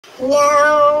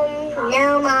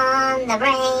Gnome on the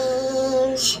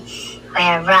range,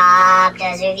 where Rob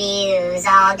does reviews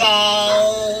all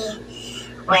day,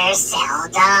 where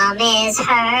seldom is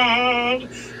heard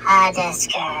a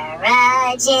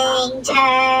discouraging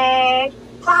turd.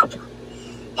 Plop!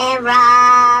 And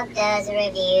Rob does a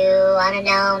review on a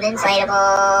gnome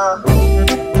inflatable.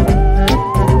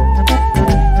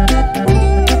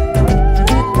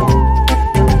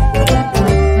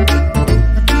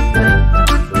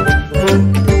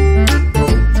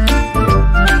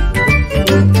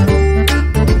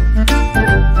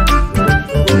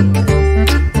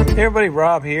 Hey everybody,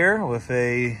 Rob here with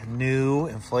a new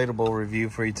inflatable review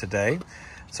for you today.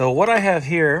 So what I have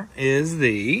here is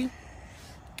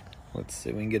let's see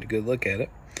if we can get a good look at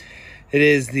it. It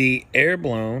is the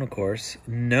air-blown, of course,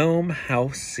 Gnome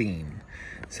house scene.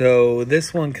 So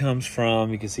this one comes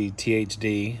from, you can see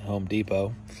THD, Home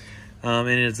Depot. And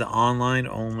it's an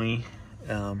online-only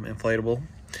inflatable.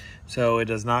 So it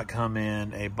does not come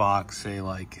in a box, say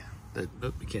like, you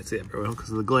can't see it very well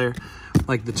because of the glare,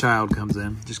 like the child comes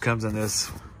in. Just comes in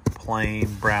this plain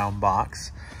brown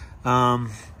box.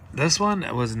 This one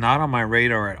was not on my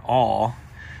radar at all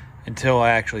until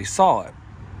I actually saw it.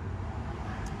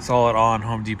 Saw it on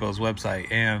Home Depot's website,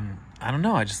 and I don't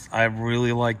know, I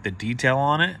really like the detail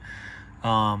on it.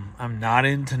 I'm not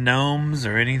into gnomes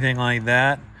or anything like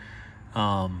that.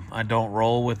 I don't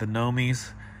roll with the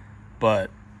gnomies,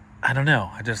 but I don't know.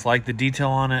 I just like the detail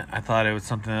on it. I thought it was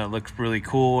something that looks really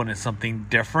cool, and it's something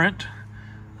different.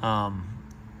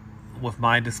 With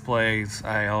my displays,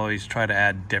 I always try to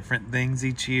add different things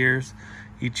each year.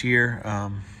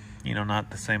 You know,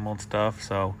 not the same old stuff.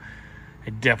 So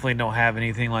I definitely don't have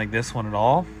anything like this one at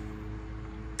all.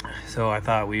 So I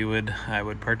thought I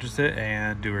would purchase it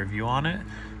and do a review on it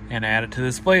and add it to the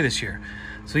display this year.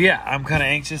 So yeah, I'm kind of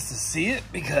anxious to see it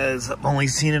because I've only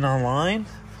seen it online.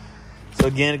 So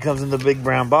again, it comes in the big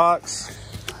brown box.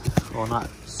 Well, not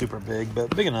super big,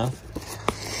 but big enough.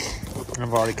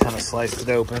 I've already kind of sliced it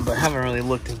open, but haven't really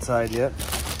looked inside yet.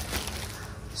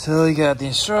 So you got the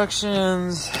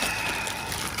instructions.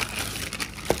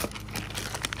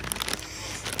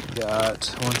 You got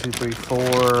 1, 2, 3,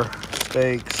 4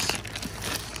 stakes,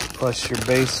 plus your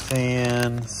base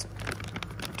fan,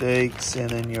 stakes, and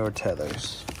then your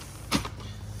tethers.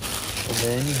 And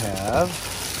then you have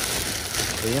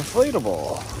the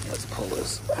inflatable. Let's pull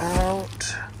this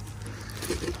out.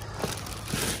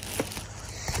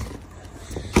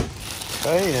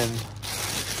 Okay, and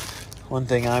one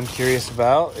thing I'm curious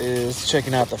about is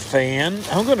checking out the fan.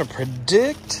 I'm going to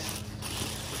predict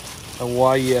a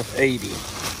YEF 80.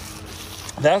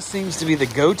 That seems to be the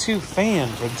go-to fan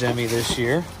for Gemmy this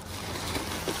year.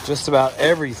 Just about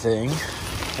everything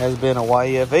has been a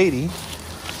YEF 80,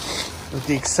 with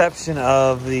the exception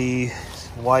of the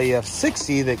YEF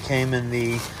 60 that came in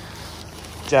the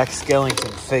Jack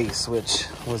Skellington face, which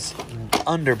was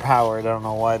underpowered. I don't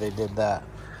know why they did that.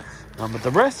 But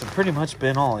the rest have pretty much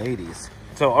been all 80s.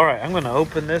 So, all right, I'm going to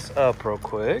open this up real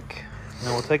quick, and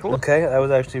then we'll take a look. Okay, that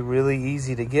was actually really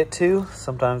easy to get to.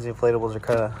 Sometimes the inflatables are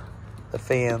kind of, the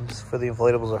fans for the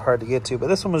inflatables are hard to get to, but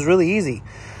this one was really easy.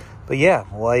 But yeah,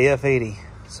 YEF 80.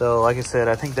 So, like I said,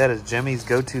 I think that is Gemmy's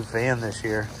go-to fan this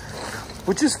year,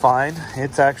 which is fine.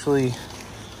 It's actually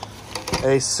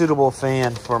a suitable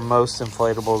fan for most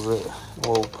inflatables. It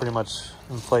will pretty much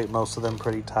inflate most of them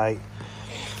pretty tight.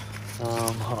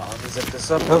 Hold on, let me zip this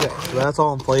up. Okay, so that's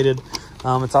all inflated.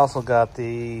 It's also got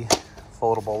the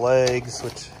foldable legs,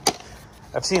 which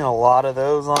I've seen a lot of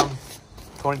those on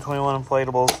 2021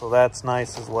 inflatables, so that's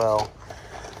nice as well.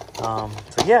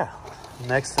 So yeah,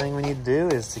 next thing we need to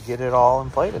do is to get it all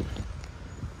inflated.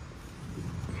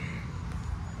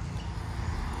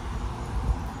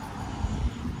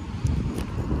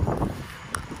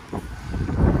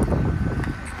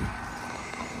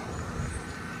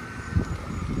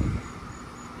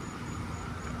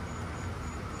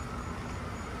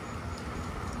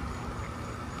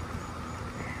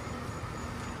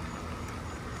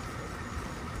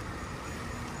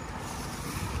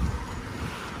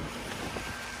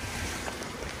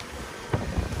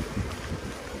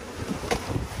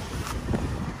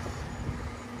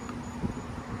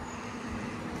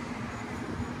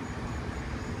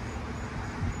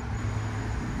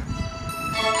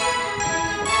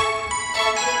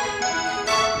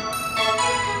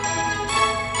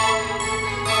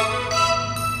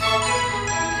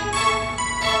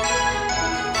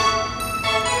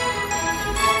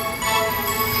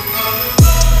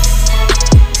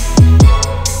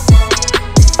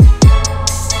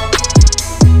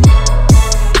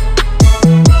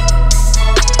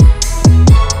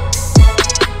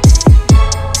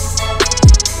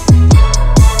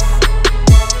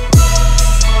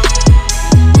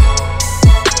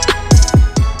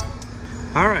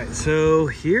 so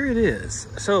here it is.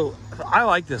 So I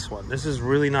like this one. This is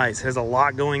really nice. It has a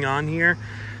lot going on here.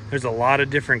 There's a lot of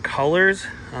different colors.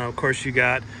 Of course, you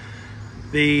got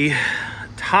the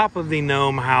top of the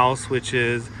gnome house, which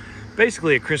is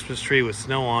basically a Christmas tree with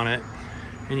snow on it.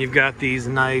 And you've got these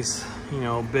nice, you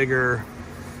know, bigger,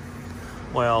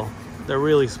 well, they're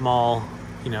really small,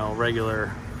 you know,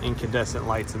 regular incandescent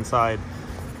lights inside.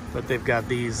 But they've got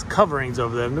these coverings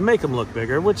over them to make them look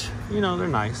bigger, which, you know, they're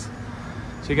nice.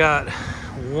 So you got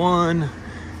 1,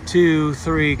 2,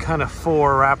 3, kind of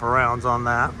 4 wraparounds on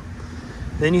that.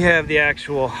 Then you have the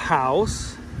actual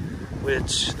house,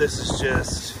 which this is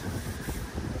just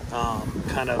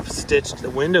kind of stitched. The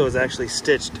window is actually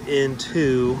stitched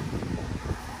into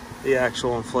the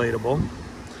actual inflatable.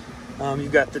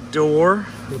 You've got the door,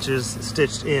 which is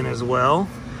stitched in as well,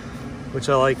 which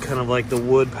I like, kind of like the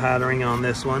wood patterning on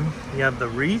this one. You have the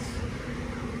wreath,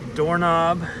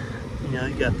 doorknob, you know,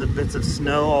 you got the bits of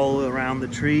snow all around the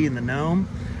tree and the gnome.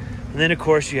 And then of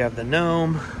course you have the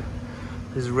gnome,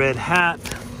 his red hat,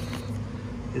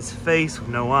 his face with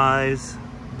no eyes,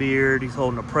 beard, he's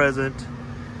holding a present,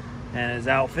 and his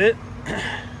outfit.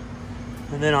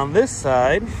 And then on this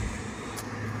side,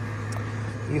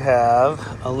 you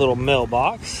have a little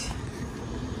mailbox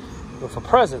with a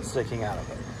present sticking out of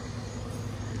it.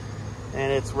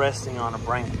 And it's resting on a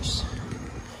branch.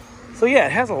 So yeah,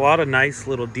 it has a lot of nice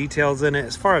little details in it.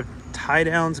 As far as tie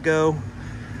downs go,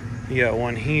 you got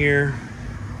one here,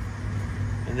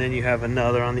 and then you have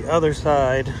another on the other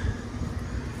side,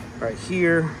 right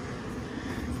here.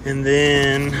 And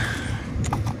then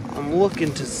I'm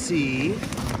looking to see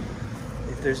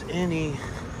if there's any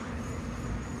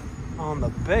on the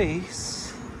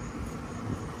base,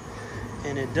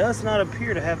 and it does not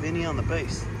appear to have any on the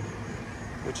base,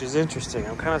 which is interesting.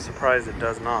 I'm kind of surprised it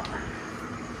does not.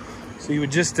 So you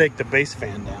would just take the base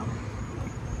fan down.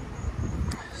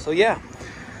 So yeah,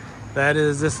 that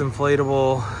is this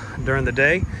inflatable during the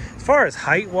day. As far as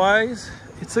height wise,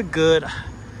 it's a good,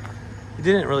 it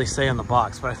didn't really say on the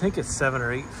box, but I think it's 7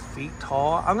 or 8 feet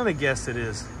tall. I'm gonna guess it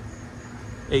is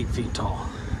 8 feet tall.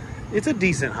 It's a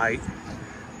decent height.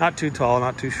 Not too tall,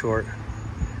 not too short.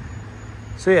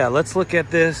 So yeah, let's look at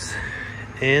this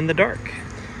in the dark.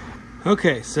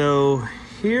 Okay, so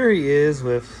here he is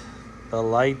with the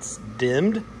lights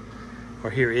dimmed, or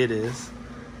here it is.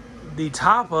 The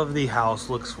top of the house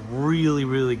looks really,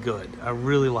 really good. I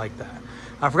really like that.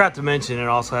 I forgot to mention it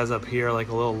also has up here like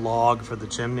a little log for the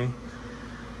chimney.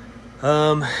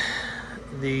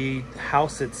 The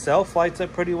house itself lights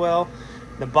up pretty well.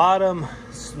 The bottom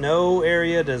snow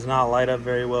area does not light up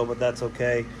very well, but that's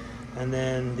okay. And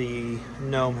then the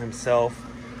gnome himself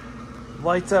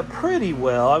lights up pretty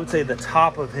well. I would say the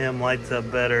top of him lights up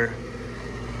better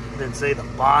than say the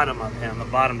bottom of him. The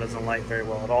bottom doesn't light very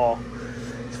well at all.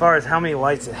 As far as how many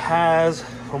lights it has,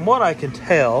 from what I can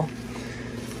tell,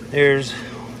 there's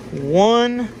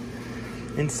one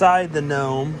inside the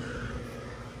gnome.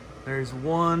 There's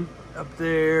one up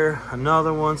there,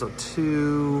 another one, so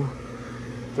 2,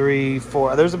 3,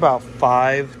 4. There's about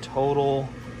 5 total.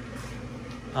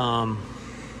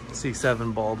 See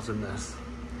 7 bulbs in this.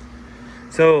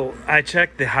 So I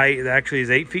checked the height. It actually is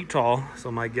 8 feet tall,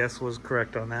 so my guess was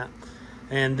correct on that.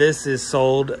 And this is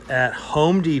sold at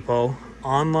Home Depot,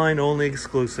 online only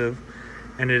exclusive,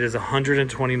 and it is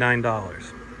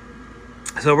 $129.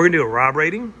 So we're gonna do a Rob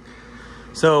rating.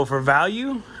 So for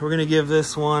value, we're gonna give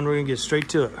this one, we're gonna get straight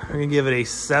to it. We're gonna give it a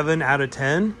 7 out of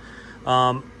 10.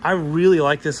 I really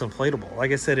like this inflatable.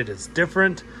 Like I said, it is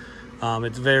different.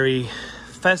 It's very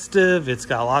festive. It's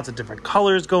got lots of different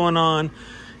colors going on.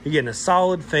 You're getting a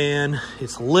solid fan.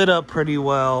 It's lit up pretty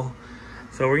well.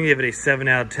 So we're gonna give it a 7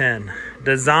 out of 10.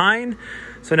 Design.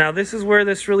 So now this is where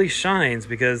this really shines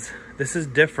because this is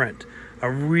different. I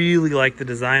really like the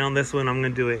design on this one. I'm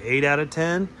gonna do an 8 out of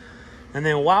 10. And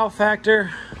then wow factor,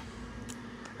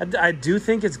 I do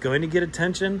think it's going to get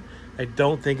attention. I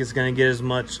don't think it's going to get as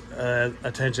much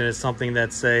attention as something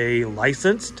that's, say,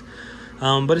 licensed.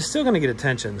 But it's still going to get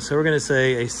attention. So we're going to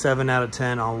say a 7 out of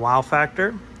 10 on wow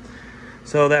factor.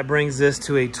 So that brings this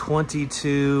to a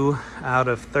 22 out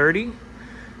of 30.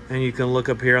 And you can look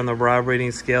up here on the Rob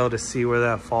rating scale to see where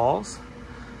that falls.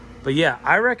 But yeah,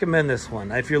 I recommend this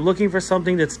one. If you're looking for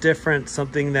something that's different,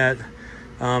 something that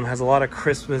has a lot of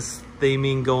Christmas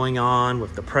theming going on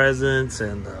with the presents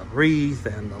and the wreath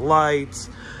and the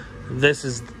lights, this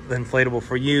is the inflatable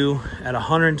for you at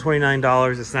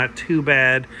 $129. It's not too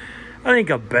bad. I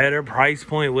think a better price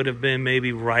point would have been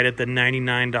maybe right at the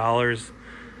 $99,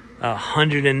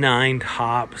 109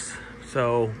 tops.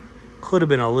 So could have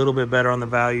been a little bit better on the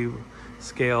value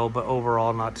scale, but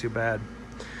overall not too bad.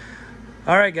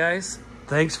 All right, guys,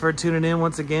 thanks for tuning in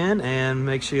once again, and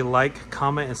make sure you like,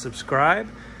 comment, and subscribe,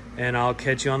 and I'll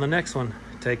catch you on the next one.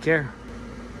 Take care.